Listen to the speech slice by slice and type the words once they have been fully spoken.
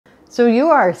So you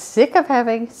are sick of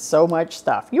having so much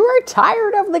stuff. You are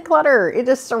tired of the clutter. It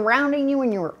is surrounding you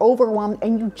and you're overwhelmed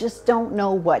and you just don't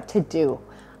know what to do.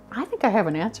 I think I have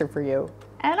an answer for you.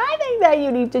 And I think that you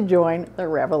need to join the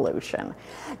revolution.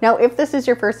 Now, if this is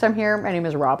your first time here, my name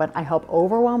is Robyn. I help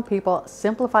overwhelmed people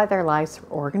simplify their lives through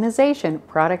organization,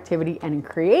 productivity, and in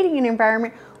creating an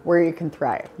environment where you can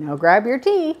thrive. Now grab your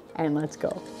tea and let's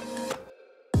go.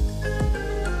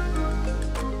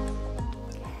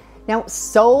 Now,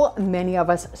 so many of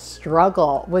us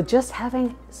struggle with just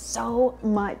having so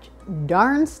much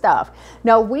darn stuff.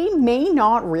 Now, we may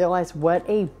not realize what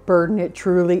a burden it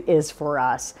truly is for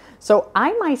us. So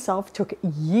I myself took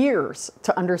years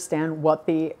to understand what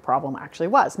the problem actually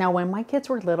was. Now, when my kids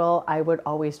were little, I would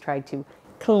always try to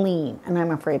clean, and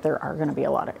I'm afraid there are going to be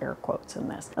a lot of air quotes in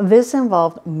this. This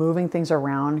involved moving things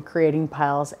around, creating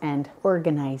piles, and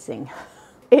organizing.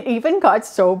 It even got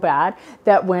so bad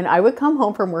that when I would come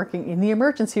home from working in the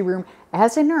emergency room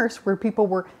as a nurse where people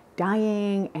were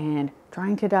dying and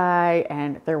trying to die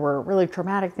and there were really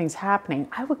traumatic things happening,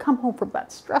 I would come home from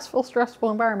that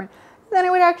stressful environment. Then I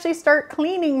would actually start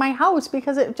cleaning my house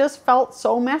because it just felt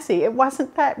so messy. It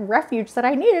wasn't that refuge that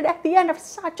I needed at the end of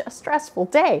such a stressful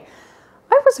day.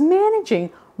 I was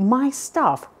managing my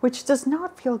stuff, which does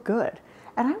not feel good.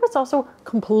 And I was also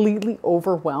completely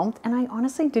overwhelmed, and I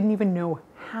honestly didn't even know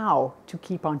how to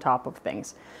keep on top of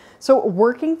things. So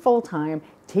working full-time,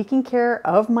 taking care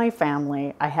of my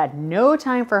family, I had no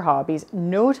time for hobbies,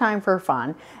 no time for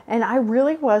fun, and I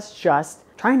really was just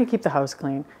trying to keep the house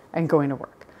clean and going to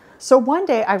work. So one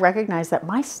day I recognized that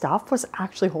my stuff was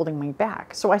actually holding me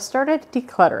back. So I started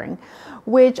decluttering,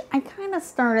 which I kind of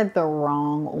started the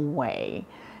wrong way.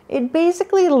 It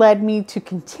basically led me to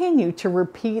continue to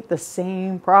repeat the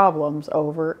same problems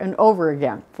over and over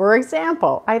again. For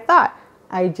example, I thought,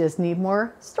 I just need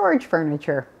more storage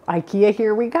furniture. IKEA,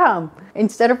 here we come.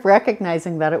 Instead of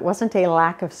recognizing that it wasn't a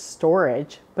lack of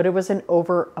storage, but it was an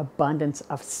overabundance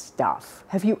of stuff.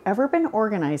 Have you ever been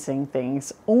organizing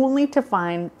things only to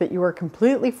find that you are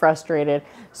completely frustrated?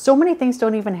 So many things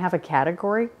don't even have a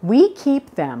category. We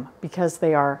keep them because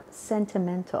they are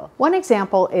sentimental. One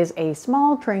example is a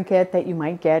small trinket that you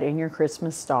might get in your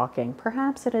Christmas stocking.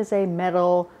 Perhaps it is a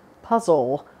metal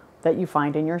puzzle that you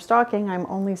find in your stocking. I'm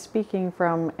only speaking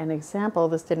from an example.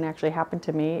 This didn't actually happen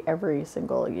to me every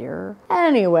single year.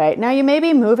 Anyway, now you may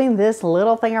be moving this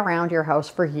little thing around your house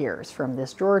for years, from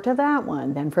this drawer to that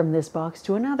one, then from this box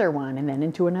to another one, and then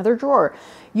into another drawer.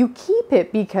 You keep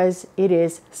it because it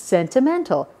is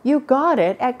sentimental. You got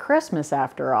it at Christmas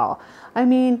after all. I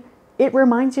mean, it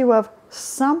reminds you of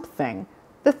something.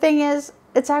 The thing is,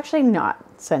 it's actually not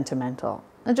sentimental.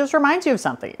 It just reminds you of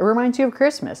something. It reminds you of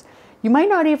Christmas. You might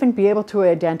not even be able to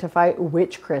identify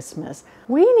which Christmas.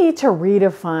 We need to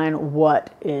redefine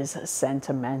what is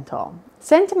sentimental.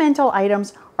 Sentimental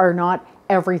items are not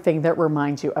everything that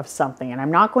reminds you of something. And I'm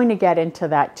not going to get into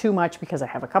that too much because I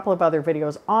have a couple of other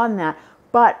videos on that.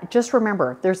 But just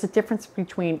remember, there's a difference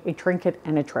between a trinket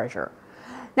and a treasure.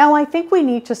 Now, I think we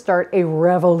need to start a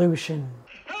revolution.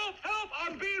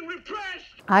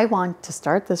 I want to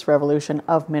start this revolution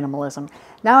of minimalism.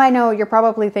 Now I know you're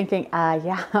probably thinking,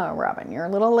 yeah, Robyn, you're a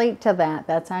little late to that.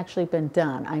 That's actually been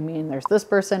done. I mean, there's this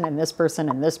person and this person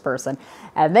and this person,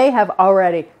 and they have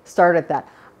already started that.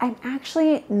 I'm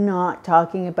actually not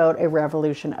talking about a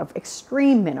revolution of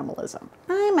extreme minimalism.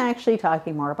 I'm actually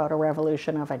talking more about a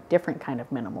revolution of a different kind of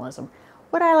minimalism,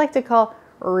 what I like to call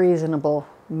reasonable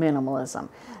minimalism.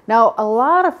 Now, a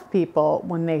lot of people,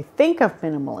 when they think of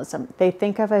minimalism, they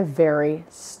think of a very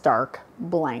stark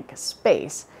blank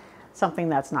space. Something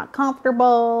that's not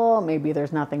comfortable, maybe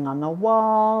there's nothing on the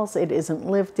walls, it isn't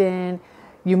lived in.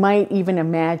 You might even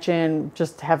imagine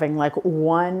just having like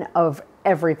one of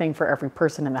everything for every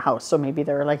person in the house. So maybe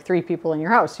there are like 3 people in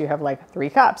your house. You have like 3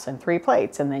 cups and 3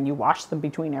 plates, and then you wash them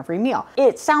between every meal.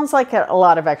 It sounds like a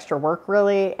lot of extra work,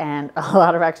 really, and a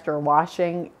lot of extra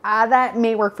washing. That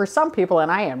may work for some people,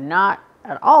 and I am not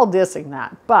at all dissing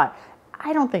that, but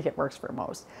I don't think it works for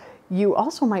most. You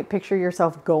also might picture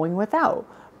yourself going without,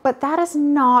 but that is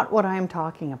not what I'm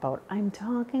talking about. I'm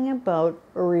talking about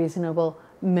reasonable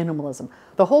minimalism.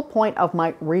 The whole point of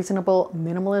my reasonable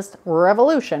minimalist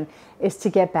revolution is to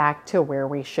get back to where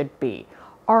we should be.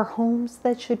 Our homes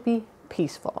that should be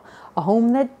peaceful. A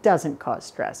home that doesn't cause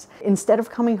stress. Instead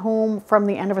of coming home from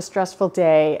the end of a stressful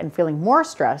day and feeling more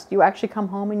stressed, you actually come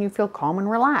home and you feel calm and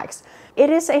relaxed.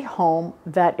 It is a home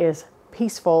that is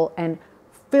peaceful and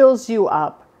fills you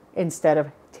up instead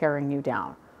of tearing you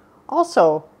down.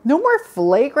 Also, no more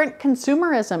flagrant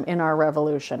consumerism in our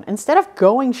revolution. Instead of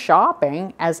going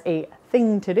shopping as a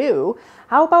thing to do,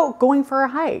 how about going for a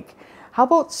hike? How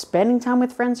about spending time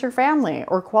with friends or family,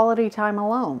 or quality time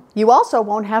alone? You also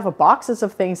won't have boxes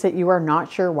of things that you are not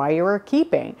sure why you are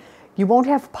keeping. You won't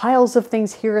have piles of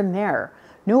things here and there.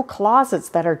 No closets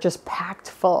that are just packed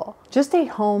full. Just a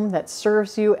home that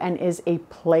serves you and is a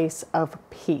place of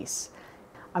peace.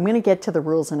 I'm going to get to the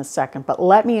rules in a second, but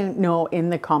let me know in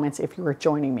the comments if you are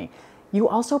joining me. You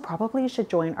also probably should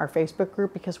join our Facebook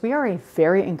group because we are a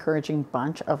very encouraging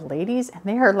bunch of ladies and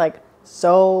they are like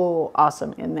so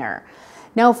awesome in there.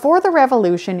 Now for the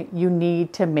revolution, you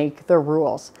need to make the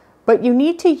rules, but you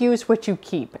need to use what you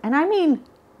keep. And I mean,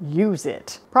 use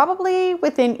it. Probably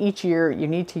within each year, you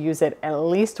need to use it at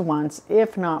least once,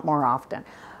 if not more often.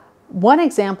 One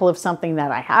example of something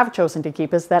that I have chosen to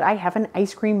keep is that I have an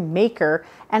ice cream maker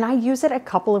and I use it a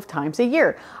couple of times a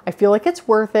year. I feel like it's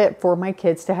worth it for my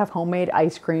kids to have homemade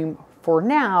ice cream for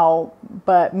now,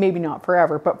 but maybe not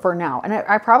forever, but for now. And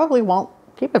I probably won't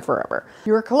keep it forever.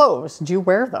 Your clothes, do you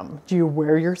wear them? Do you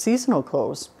wear your seasonal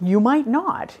clothes? You might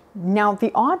not. Now,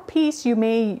 the odd piece you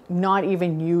may not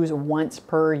even use once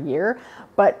per year,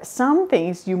 but some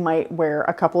things you might wear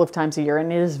a couple of times a year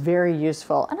and it is very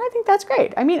useful. And I think that's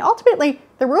great. I mean, ultimately,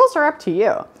 the rules are up to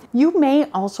you. You may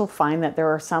also find that there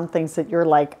are some things that you're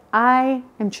like, I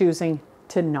am choosing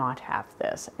to not have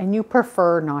this, and you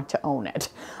prefer not to own it.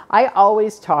 I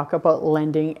always talk about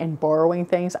lending and borrowing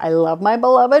things. I love my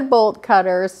beloved bolt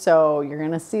cutters, so you're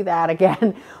gonna see that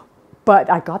again. But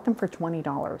I got them for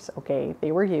 $20, okay?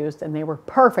 They were used and they were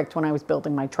perfect when I was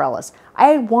building my trellis.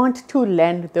 I want to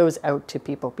lend those out to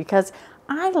people because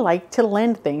I like to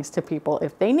lend things to people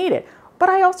if they need it. But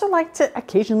I also like to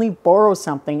occasionally borrow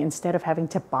something instead of having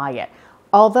to buy it.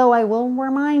 Although I will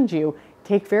remind you,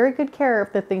 take very good care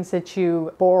of the things that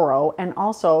you borrow and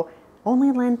also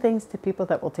only lend things to people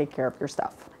that will take care of your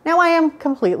stuff. Now I am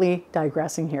completely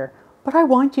digressing here, but I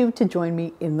want you to join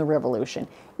me in the revolution.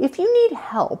 If you need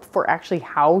help for actually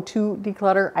how to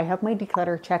declutter, I have my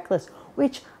declutter checklist,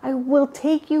 which I will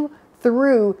take you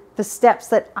through the steps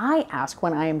that I ask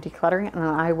when I am decluttering, and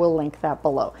I will link that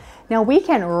below. Now we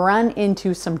can run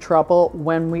into some trouble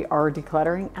when we are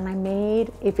decluttering, and I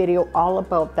made a video all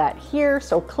about that here,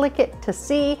 so click it to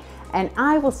see, and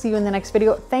I will see you in the next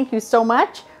video. Thank you so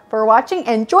much for watching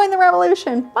and join the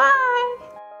revolution. Bye.